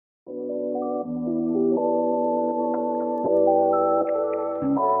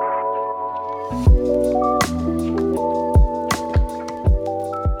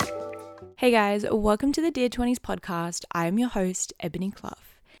Hey guys, welcome to the Dear 20s podcast. I am your host, Ebony Clough.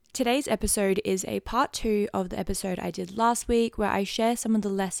 Today's episode is a part 2 of the episode I did last week where I share some of the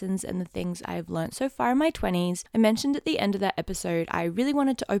lessons and the things I have learned so far in my 20s. I mentioned at the end of that episode I really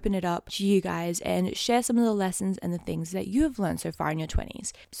wanted to open it up to you guys and share some of the lessons and the things that you have learned so far in your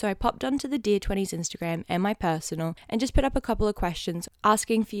 20s. So I popped onto the Dear 20s Instagram and my personal and just put up a couple of questions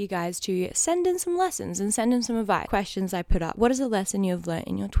asking for you guys to send in some lessons and send in some advice. Questions I put up: what is a lesson you have learned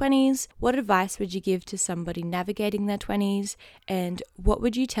in your 20s? What advice would you give to somebody navigating their 20s? And what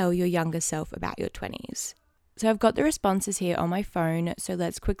would you tell your younger self about your 20s? So I've got the responses here on my phone, so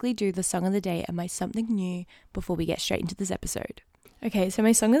let's quickly do the song of the day and my something new before we get straight into this episode. Okay, so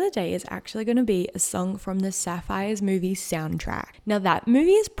my song of the day is actually going to be a song from the Sapphires movie soundtrack. Now that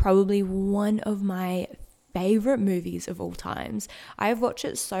movie is probably one of my favorite movies of all times. I've watched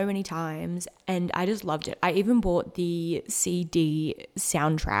it so many times and I just loved it. I even bought the CD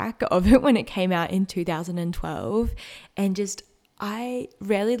soundtrack of it when it came out in 2012 and I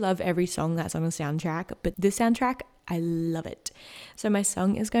rarely love every song that's on a soundtrack, but this soundtrack, I love it. So my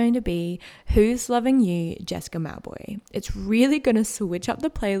song is going to be Who's Loving You, Jessica Mauboy. It's really going to switch up the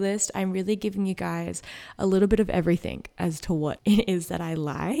playlist. I'm really giving you guys a little bit of everything as to what it is that I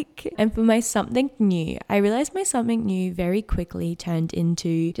like. And for my something new, I realized my something new very quickly turned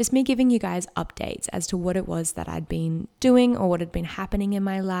into just me giving you guys updates as to what it was that I'd been doing or what had been happening in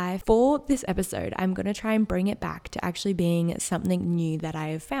my life. For this episode, I'm going to try and bring it back to actually being something new that I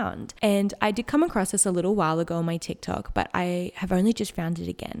have found. And I did come across this a little while ago on my TikTok, but I have only just found it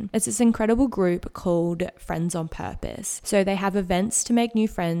again. It's this incredible group called Friends on Purpose. So they have events to make new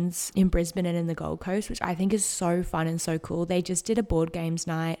friends in Brisbane and in the Gold Coast, which I think is so fun and so cool. They just did a board games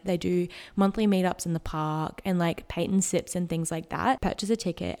night. They do monthly meetups in the park and like paint and sips and things like that. Purchase a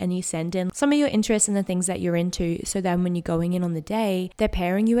ticket and you send in some of your interests and the things that you're into. So then when you're going in on the day, they're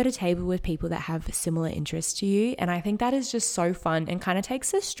pairing you at a table with people that have similar interests to you. And I think that is just so fun and kind of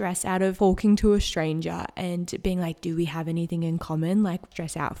takes the stress out of talking to a stranger and being like, do we have anything in common? Like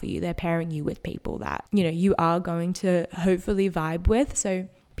stress out for you. They're pairing you with people that, you are going to hopefully vibe with. So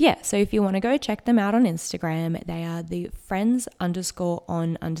if you want to go check them out on Instagram, they are the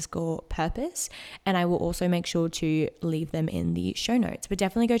friends_on_purpose. And I will also make sure to leave them in the show notes, but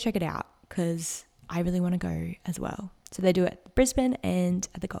definitely go check it out because I really want to go as well. So they do it at Brisbane and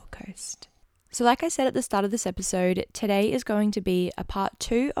at the Gold Coast. So like I said at the start of this episode, today is going to be a part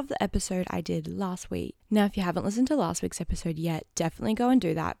 2 of the episode I did last week. Now, if you haven't listened to last week's episode yet, definitely go and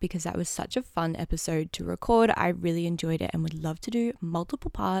do that because that was such a fun episode to record. I really enjoyed it and would love to do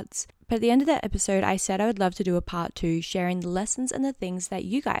multiple parts. But at the end of that episode, I said I would love to do a part 2 sharing the lessons and the things that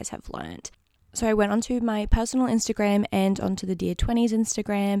you guys have learned. So I went onto my personal Instagram and onto the Dear 20s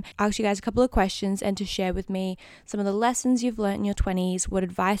Instagram, asked you guys a couple of questions and to share with me some of the lessons you've learned in your 20s, what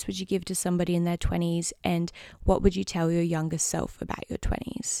advice would you give to somebody in their 20s, and what would you tell your younger self about your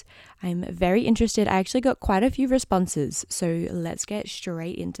 20s? I'm very interested. I actually got quite a few responses, so let's get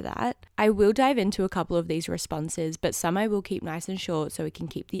straight into that. I will dive into a couple of these responses, but some I will keep nice and short so we can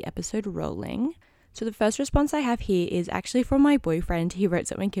keep the episode rolling. So the first response I have here is actually from my boyfriend. He wrote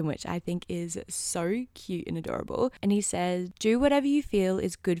something in which I think is so cute and adorable. And he said, do whatever you feel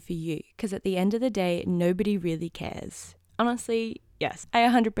is good for you, because at the end of the day, nobody really cares. Honestly, yes, I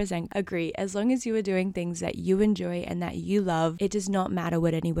 100% agree. As long as you are doing things that you enjoy and that you love, it does not matter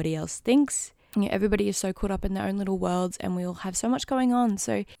what anybody else thinks. Everybody is so caught up in their own little worlds and we all have so much going on.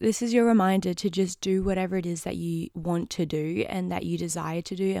 So this is your reminder to just do whatever it is that you want to do and that you desire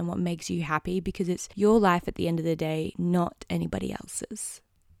to do and what makes you happy, because it's your life at the end of the day, not anybody else's.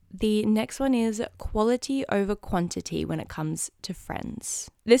 The next one is quality over quantity when it comes to friends.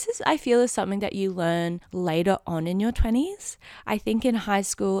 This is, I feel, is something that you learn later on in your 20s. I think in high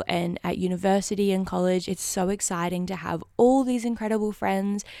school and at university and college, it's so exciting to have all these incredible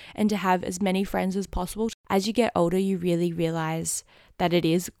friends and to have as many friends as possible. As you get older, you really realize that it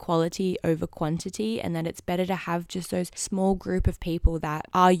is quality over quantity and that it's better to have just those small group of people that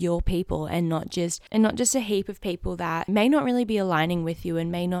are your people and not just a heap of people that may not really be aligning with you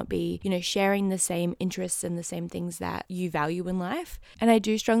and may not be, sharing the same interests and the same things that you value in life. And I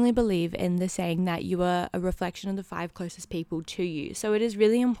do strongly believe in the saying that you are a reflection of the 5 closest people to you. So it is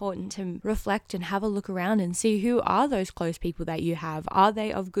really important to reflect and have a look around and see who are those close people that you have. Are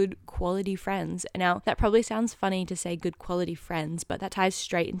they of good quality friends? Now, that probably sounds funny to say good quality friends, but that ties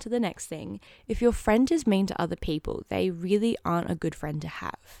straight into the next thing. If your friend is mean to other people, they really aren't a good friend to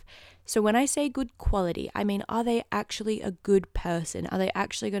have. So when I say good quality, I mean, are they actually a good person? Are they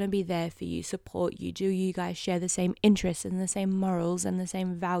actually going to be there for you, support you? Do you guys share the same interests and the same morals and the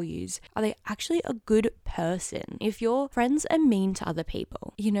same values? Are they actually a good person? If your friends are mean to other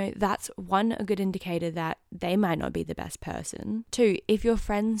people, that's one, a good indicator that they might not be the best person. Two, if your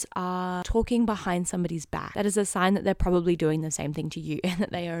friends are talking behind somebody's back, that is a sign that they're probably doing the same thing to you and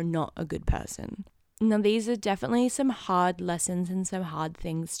that they are not a good person. Now, these are definitely some hard lessons and some hard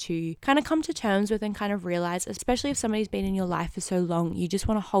things to kind of come to terms with and kind of realize, especially if somebody's been in your life for so long, you just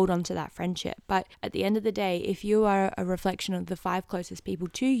want to hold on to that friendship. But at the end of the day, if you are a reflection of the 5 closest people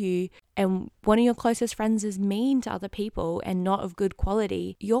to you, and one of your closest friends is mean to other people and not of good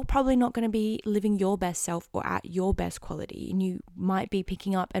quality, you're probably not going to be living your best self or at your best quality. And you might be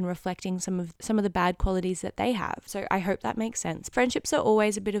picking up and reflecting some of the bad qualities that they have. So I hope that makes sense. Friendships are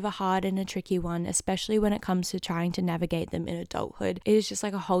always a bit of a hard and a tricky one, especially when it comes to trying to navigate them in adulthood. It is just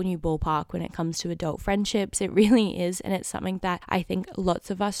like a whole new ballpark when it comes to adult friendships. It really is. And it's something that I think lots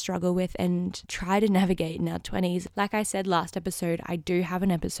of us struggle with and try to navigate in our 20s. Like I said last episode, I do have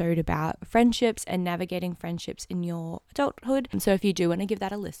an episode about friendships and navigating friendships in your adulthood. So if you do want to give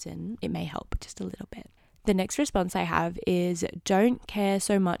that a listen, it may help just a little bit. The next response I have is don't care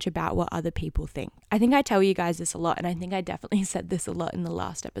so much about what other people think. I think I tell you guys this a lot, and I think I definitely said this a lot in the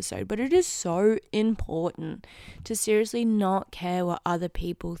last episode, but it is so important to seriously not care what other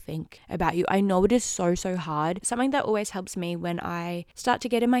people think about you. I know it is so hard. Something that always helps me when I start to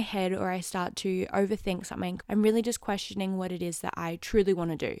get in my head or I start to overthink something, I'm really just questioning what it is that I truly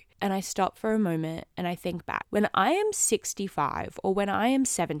want to do. And I stop for a moment and I think back. When I am 65 or when I am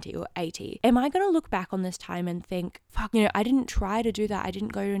 70 or 80, am I going to look back on this time and think, fuck, I didn't try to do that. I didn't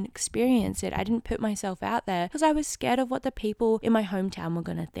go and experience it. I didn't put myself out there because I was scared of what the people in my hometown were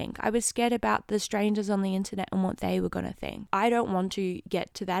going to think. I was scared about the strangers on the internet and what they were going to think. I don't want to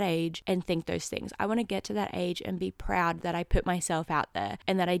get to that age and think those things. I want to get to that age and be proud that I put myself out there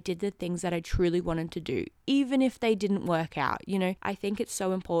and that I did the things that I truly wanted to do, even if they didn't work out. I think it's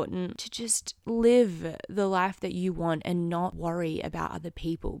so important to just live the life that you want and not worry about other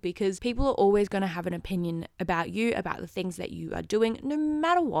people, because people are always going to have an opinion about you, about the things that you are doing, no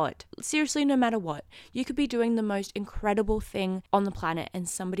matter what. Seriously, no matter what. You could be doing the most incredible thing on the planet and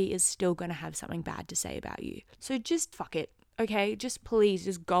somebody is still going to have something bad to say about you. So just fuck it. Okay, just please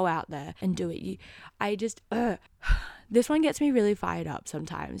just go out there and do it. This one gets me really fired up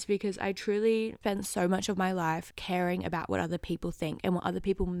sometimes because I truly spent so much of my life caring about what other people think and what other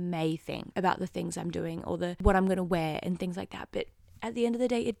people may think about the things I'm doing or what I'm going to wear and things like that. But at the end of the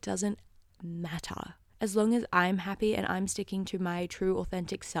day, it doesn't matter. As long as I'm happy and I'm sticking to my true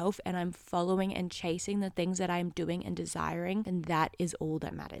authentic self and I'm following and chasing the things that I'm doing and desiring, then that is all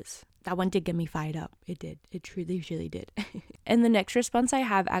that matters. That one did get me fired up. It did. It truly, really did. And the next response I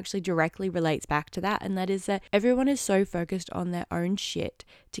have actually directly relates back to that. And that is that everyone is so focused on their own shit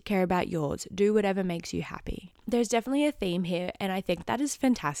to care about yours. Do whatever makes you happy. There's definitely a theme here. And I think that is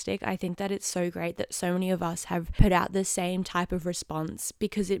fantastic. I think that it's so great that so many of us have put out the same type of response,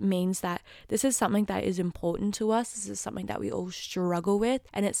 because it means that this is something that is important to us. This is something that we all struggle with.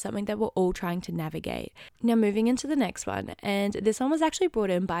 And it's something that we're all trying to navigate. Now, moving into the next one. And this one was actually brought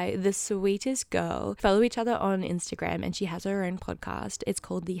in by the sweetest girl. Follow each other on Instagram and she has her own podcast. It's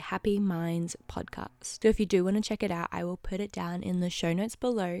called the Happy Minds Podcast. So if you do want to check it out, I will put it down in the show notes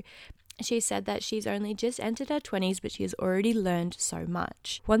below. She said that she's only just entered her 20s, but she has already learned so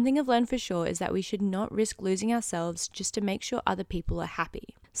much. One thing I've learned for sure is that we should not risk losing ourselves just to make sure other people are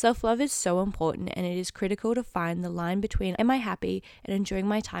happy. Self-love is so important, and it is critical to find the line between am I happy and enjoying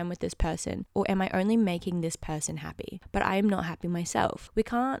my time with this person, or am I only making this person happy, but I am not happy myself. We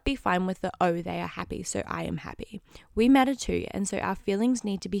can't be fine with the, oh, they are happy, so I am happy. We matter too, and so our feelings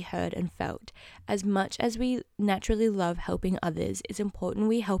need to be heard and felt. As much as we naturally love helping others, it's important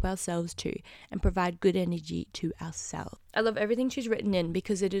we help ourselves too and provide good energy to ourselves. I love everything she's written in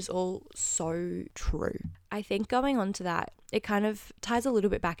because it is all so true. I think going on to that, it kind of ties a little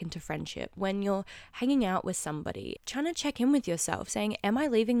bit back into friendship. When you're hanging out with somebody, trying to check in with yourself, saying, am I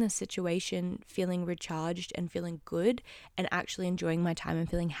leaving this situation feeling recharged and feeling good and actually enjoying my time and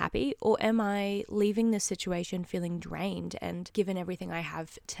feeling happy? Or am I leaving this situation feeling drained and given everything I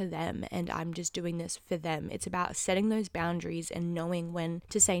have to them and I'm just doing this for them? It's about setting those boundaries and knowing when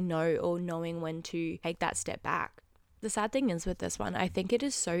to say no or knowing when to take that step back. The sad thing is with this one, I think it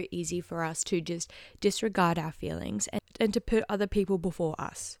is so easy for us to just disregard our feelings and to put other people before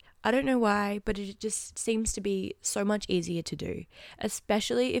us. I don't know why, but it just seems to be so much easier to do,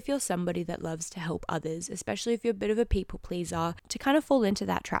 especially if you're somebody that loves to help others, especially if you're a bit of a people pleaser, to kind of fall into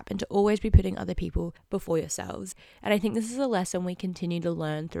that trap and to always be putting other people before yourselves. And I think this is a lesson we continue to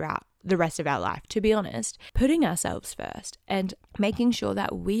learn throughout the rest of our life, to be honest. Putting ourselves first and making sure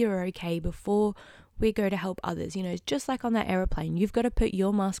that we are okay before we go to help others. Just like on that aeroplane, you've got to put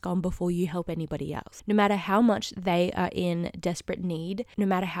your mask on before you help anybody else. No matter how much they are in desperate need, no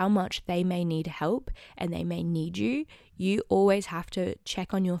matter how much they may need help and they may need you, you always have to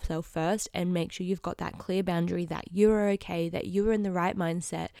check on yourself first and make sure you've got that clear boundary that you are okay, that you are in the right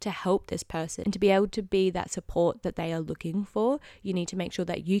mindset to help this person. And to be able to be that support that they are looking for, you need to make sure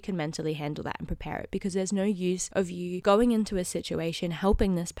that you can mentally handle that and prepare it, because there's no use of you going into a situation,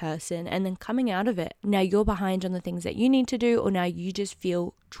 helping this person, and then coming out of it. Now you're behind on the things that you need to do, or now you just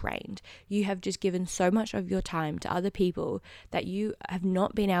feel drained. You have just given so much of your time to other people that you have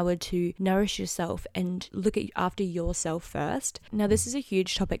not been able to nourish yourself and look after yourself first. Now, this is a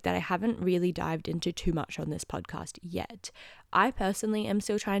huge topic that I haven't really dived into too much on this podcast yet. I personally am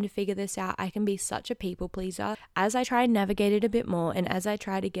still trying to figure this out. I can be such a people pleaser. As I try and navigate it a bit more, and as I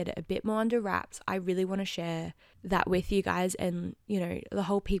try to get it a bit more under wraps, I really want to share that with you guys, and the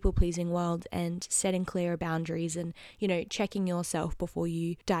whole people pleasing world, and setting clearer boundaries, and checking yourself before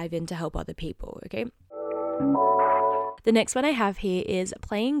you dive in to help other people. Okay. The next one I have here is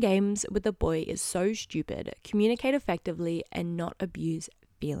playing games with a boy is so stupid. Communicate effectively and not abuse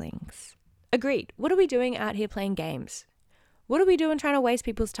feelings. Agreed. What are we doing out here playing games? What are we doing trying to waste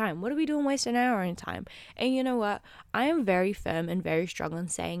people's time? What are we doing wasting our own time? And you know what? I am very firm and very strong on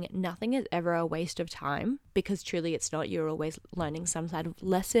saying nothing is ever a waste of time, because truly it's not. You're always learning some sort of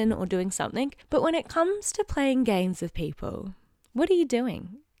lesson or doing something. But when it comes to playing games with people, what are you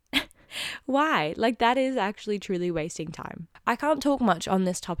doing? Why? That is actually truly wasting time. I can't talk much on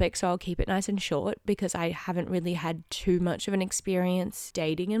this topic, so I'll keep it nice and short, because I haven't really had too much of an experience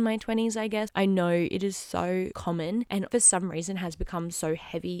dating in my 20s, I guess. I know it is so common, and for some reason has become so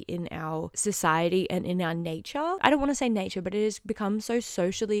heavy in our society and in our nature. I don't want to say nature, but it has become so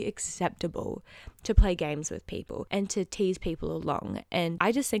socially acceptable to play games with people and to tease people along. And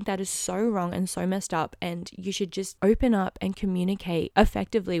I just think that is so wrong and so messed up, and you should just open up and communicate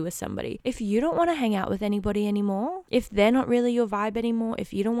effectively with somebody. If you don't want to hang out with anybody anymore, if they're not really your vibe anymore,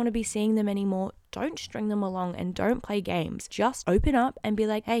 if you don't want to be seeing them anymore, don't string them along and don't play games. Just open up and be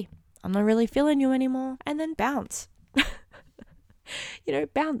like, hey, I'm not really feeling you anymore, and then bounce.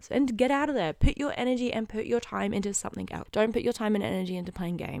 Bounce and get out of there. Put your energy and put your time into something else. Don't put your time and energy into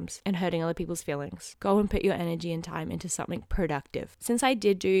playing games and hurting other people's feelings. Go and put your energy and time into something productive. Since I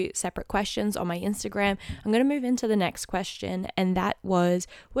did do separate questions on my Instagram, I'm going to move into the next question, and that was,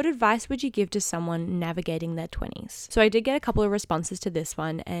 what advice would you give to someone navigating their 20s? So I did get a couple of responses to this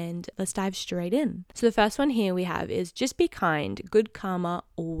one, and let's dive straight in. So the first one here we have is, just be kind. Good karma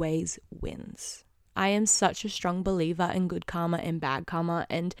always wins. I am such a strong believer in good karma and bad karma,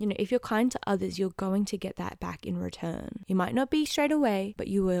 and if you're kind to others, you're going to get that back in return. You might not be straight away, but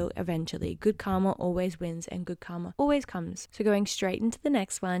you will eventually. Good karma always wins, and good karma always comes. So going straight into the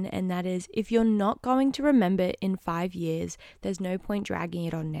next one, and that is, if you're not going to remember in 5 years, there's no point dragging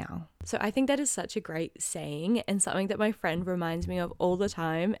it on now. So I think that is such a great saying, and something that my friend reminds me of all the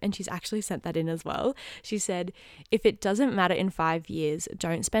time, and she's actually sent that in as well. She said, if it doesn't matter in 5 years,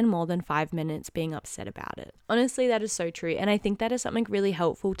 don't spend more than 5 minutes being upset about it. Honestly, that is so true, and I think that is something really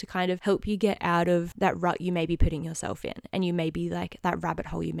helpful to kind of help you get out of that rut you may be putting yourself in, and you may be that rabbit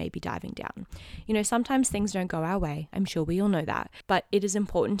hole you may be diving down. Sometimes things don't go our way. I'm sure we all know that, but it is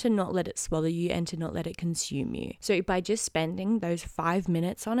important to not let it swallow you and to not let it consume you. So by just spending those 5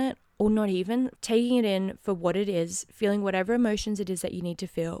 minutes on it, or not even, taking it in for what it is, feeling whatever emotions it is that you need to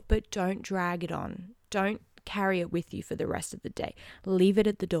feel, but don't drag it on. Don't carry it with you for the rest of the day. Leave it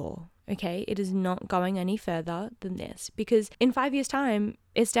at the door, okay? It is not going any further than this, because in 5 years' time,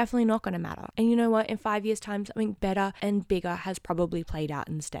 it's definitely not going to matter. And you know what? In 5 years' time, something better and bigger has probably played out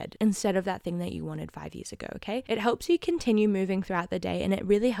instead of that thing that you wanted 5 years ago, okay? It helps you continue moving throughout the day, and it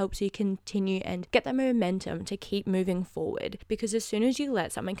really helps you continue and get that momentum to keep moving forward, because as soon as you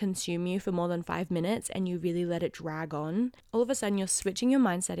let something consume you for more than 5 minutes and you really let it drag on, all of a sudden you're switching your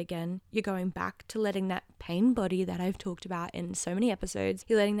mindset again. You're going back to letting that pain body that I've talked about in so many episodes,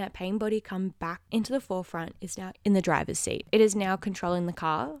 you're letting that pain body come back into the forefront, is now in the driver's seat. It is now controlling the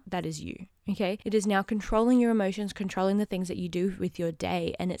car, that is you. Okay, it is now controlling your emotions, controlling the things that you do with your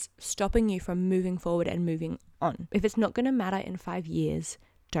day, and it's stopping you from moving forward and moving on. If it's not going to matter in 5 years,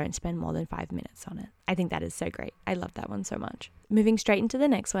 don't spend more than 5 minutes on it. I think that is so great. I love that one so much. Moving straight into the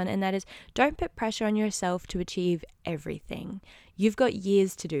next one, and that is, don't put pressure on yourself to achieve everything. You've got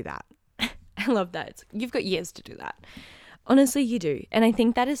years to do that. I love that. You've got years to do that. Honestly, you do. And I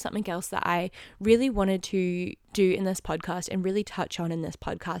think that is something else that I really wanted to do in this podcast and really touch on in this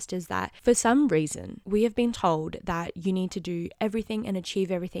podcast is that for some reason, we have been told that you need to do everything and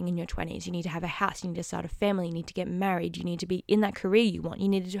achieve everything in your 20s. You need to have a house, you need to start a family, you need to get married, you need to be in that career you want, you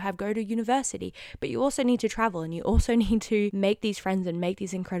need to go to university, but you also need to travel and you also need to make these friends and make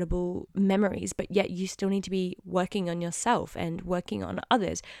these incredible memories, but yet you still need to be working on yourself and working on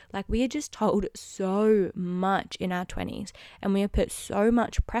others. Like, we are just told so much in our 20s and we have put so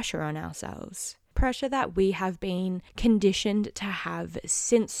much pressure on ourselves. Pressure that we have been conditioned to have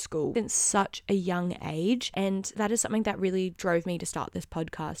since school, since such a young age. And that is something that really drove me to start this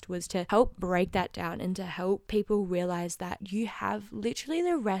podcast, was to help break that down and to help people realize that you have literally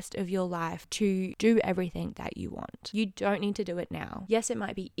the rest of your life to do everything that you want. You don't need to do it now. Yes, it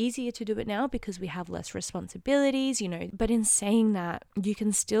might be easier to do it now because we have less responsibilities, but in saying that, you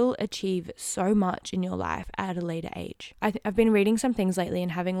can still achieve so much in your life at a later age. I've been reading some things lately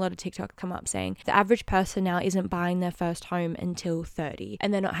and having a lot of TikTok come up saying the average person now isn't buying their first home until 30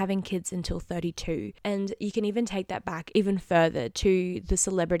 and they're not having kids until 32. And you can even take that back even further to the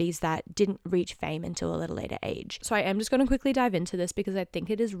celebrities that didn't reach fame until a little later age. So I am just going to quickly dive into this because I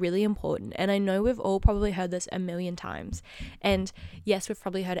think it is really important. And I know we've all probably heard this a million times. And yes, we've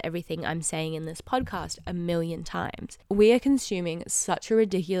probably heard everything I'm saying in this podcast a million times. We are consuming such a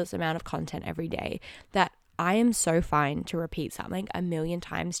ridiculous amount of content every day that I am so fine to repeat something a million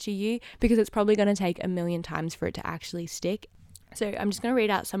times to you because it's probably going to take a million times for it to actually stick. So I'm just going to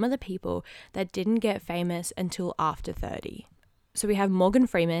read out some of the people that didn't get famous until after 30. So we have Morgan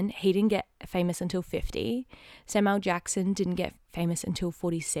Freeman. He didn't get famous until 50. Samuel Jackson didn't get famous until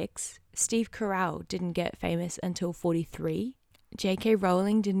 46. Steve Carell didn't get famous until 43. J.K.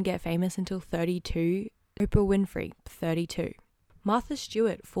 Rowling didn't get famous until 32. Oprah Winfrey, 32. Martha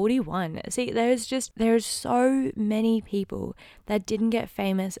Stewart, 41. See, there's so many people that didn't get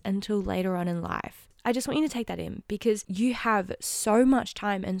famous until later on in life. I just want you to take that in because you have so much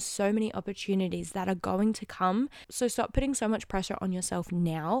time and so many opportunities that are going to come. So stop putting so much pressure on yourself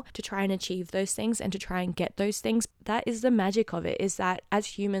now to try and achieve those things and to try and get those things. That is the magic of it, is that as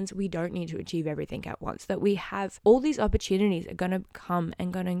humans, we don't need to achieve everything at once, that we have all these opportunities are going to come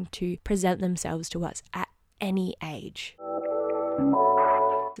and going to present themselves to us at any age.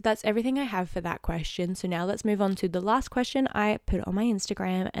 So that's everything I have for that question. So now let's move on to the last question I put on my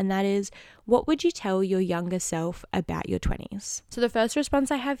Instagram, and that is, what would you tell your younger self about your 20s? So the first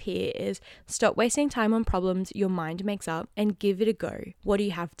response I have here is, stop wasting time on problems your mind makes up and give it a go. What do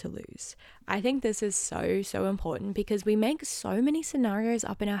you have to lose? I think this is so important because we make so many scenarios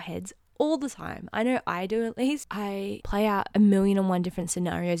up in our heads all the time. I know I do, at least. I play out 1,000,001 different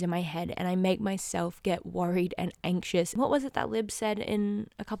scenarios in my head and I make myself get worried and anxious. What was it that Lib said in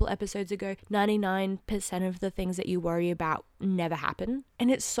a couple episodes ago? 99% of the things that you worry about never happen. And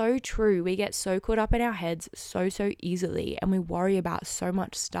it's so true. We get so caught up in our heads so easily and we worry about so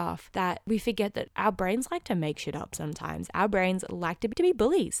much stuff that we forget that our brains like to make shit up sometimes. Our brains like to be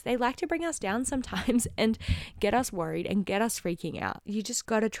bullies. They like to bring us down sometimes and get us worried and get us freaking out. You just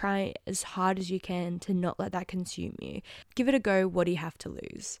gotta try as hard as you can to not let that consume you. Give it a go. What do you have to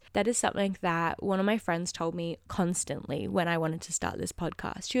lose? That is something that one of my friends told me constantly when I wanted to start this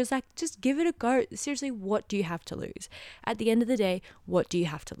podcast. She was like, just give it a go. Seriously, what do you have to lose? At the end of the day, what do you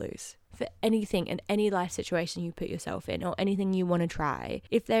have to lose? For anything and any life situation you put yourself in or anything you want to try,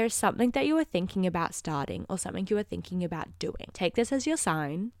 if there is something that you are thinking about starting or something you are thinking about doing, take this as your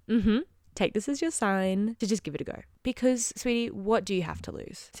sign. Take this as your sign to just give it a go. Because, sweetie, what do you have to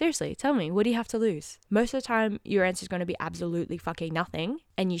lose? Seriously, tell me, what do you have to lose? Most of the time, your answer is going to be absolutely fucking nothing,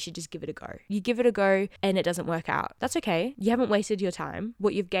 and you should just give it a go. You give it a go, and it doesn't work out. That's okay. You haven't wasted your time.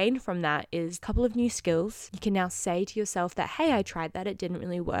 What you've gained from that is a couple of new skills. You can now say to yourself that, hey, I tried that, it didn't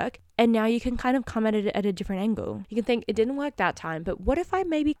really work. And now you can kind of come at it at a different angle. You can think, it didn't work that time, but what if I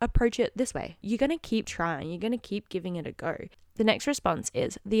maybe approach it this way? You're going to keep trying. You're going to keep giving it a go. The next response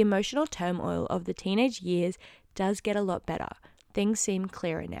is, the emotional turmoil of the teenage years does get a lot better. Things seem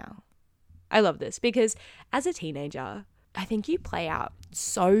clearer now. I love this because as a teenager, I think you play out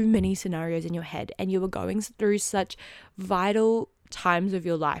so many scenarios in your head and you were going through such vital times of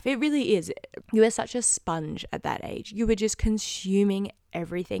your life. It really is. You are such a sponge at that age. You were just consuming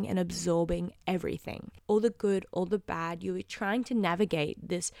everything and absorbing everything. All the good, all the bad. You were trying to navigate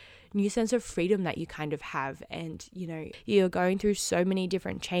this new sense of freedom that you kind of have. And, you're going through so many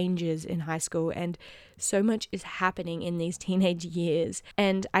different changes in high school and so much is happening in these teenage years.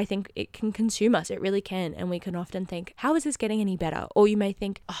 And I think it can consume us. It really can. And we can often think, how is this getting any better? Or you may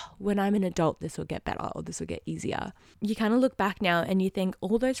think, when I'm an adult, this will get better or this will get easier. You kind of look back now and you think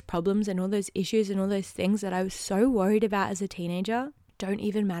all those problems and all those issues and all those things that I was so worried about as a teenager don't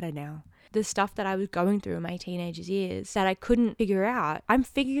even matter now. The stuff that I was going through in my teenagers years that I couldn't figure out, I'm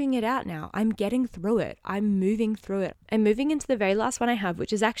figuring it out now. I'm getting through it. I'm moving through it. I'm moving into the very last one I have,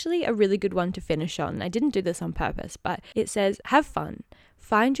 which is actually a really good one to finish on. I didn't do this on purpose, but it says, have fun.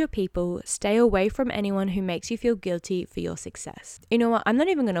 Find your people, stay away from anyone who makes you feel guilty for your success. You know what? I'm not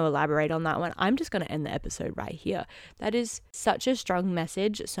even going to elaborate on that one. I'm just going to end the episode right here. That is such a strong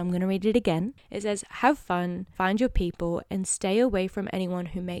message, so I'm going to read it again. It says, have fun, find your people, and stay away from anyone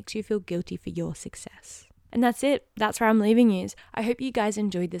who makes you feel guilty for your success. And that's it. That's where I'm leaving you. I hope you guys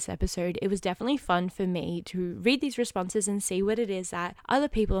enjoyed this episode. It was definitely fun for me to read these responses and see what it is that other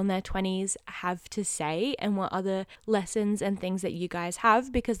people in their 20s have to say and what other lessons and things that you guys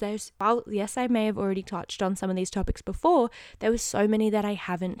have, because while yes, I may have already touched on some of these topics before, there was so many that I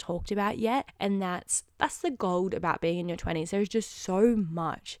haven't talked about yet. And that's the gold about being in your 20s. There's just so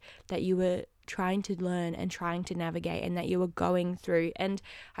much that you were trying to learn and trying to navigate and that you were going through. And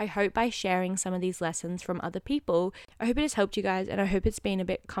I hope by sharing some of these lessons from other people, I hope it has helped you guys, and I hope it's been a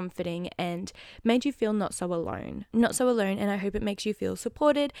bit comforting and made you feel not so alone. And I hope it makes you feel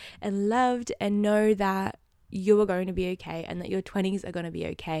supported and loved and know that you are going to be okay and that your 20s are going to be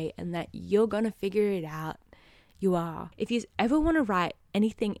okay and that you're going to figure it out. You are. If you ever want to write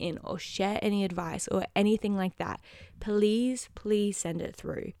anything in or share any advice or anything like that, please send it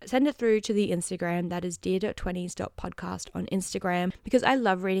through. Send it through to the Instagram. That is dear.twenties.podcast on Instagram, because I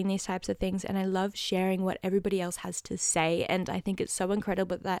love reading these types of things and I love sharing what everybody else has to say. And I think it's so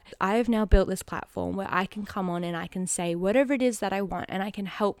incredible that I have now built this platform where I can come on and I can say whatever it is that I want, and I can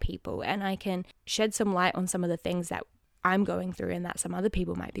help people and I can shed some light on some of the things that I'm going through and that some other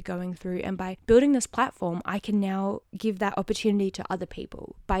people might be going through. And by building this platform, I can now give that opportunity to other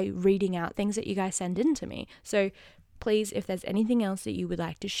people by reading out things that you guys send in to me. So please, if there's anything else that you would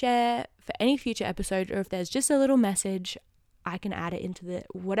like to share for any future episode, or if there's just a little message, I can add it into the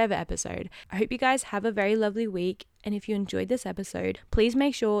whatever episode. I hope you guys have a very lovely week. And if you enjoyed this episode, please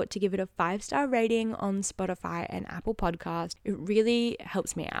make sure to give it a 5-star rating on Spotify and Apple Podcast. It really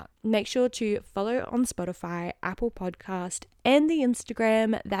helps me out. Make sure to follow on Spotify, Apple Podcast, and the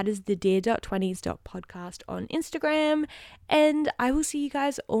Instagram. That is the dear.twenties.podcast on Instagram. And I will see you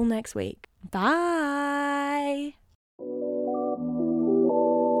guys all next week. Bye.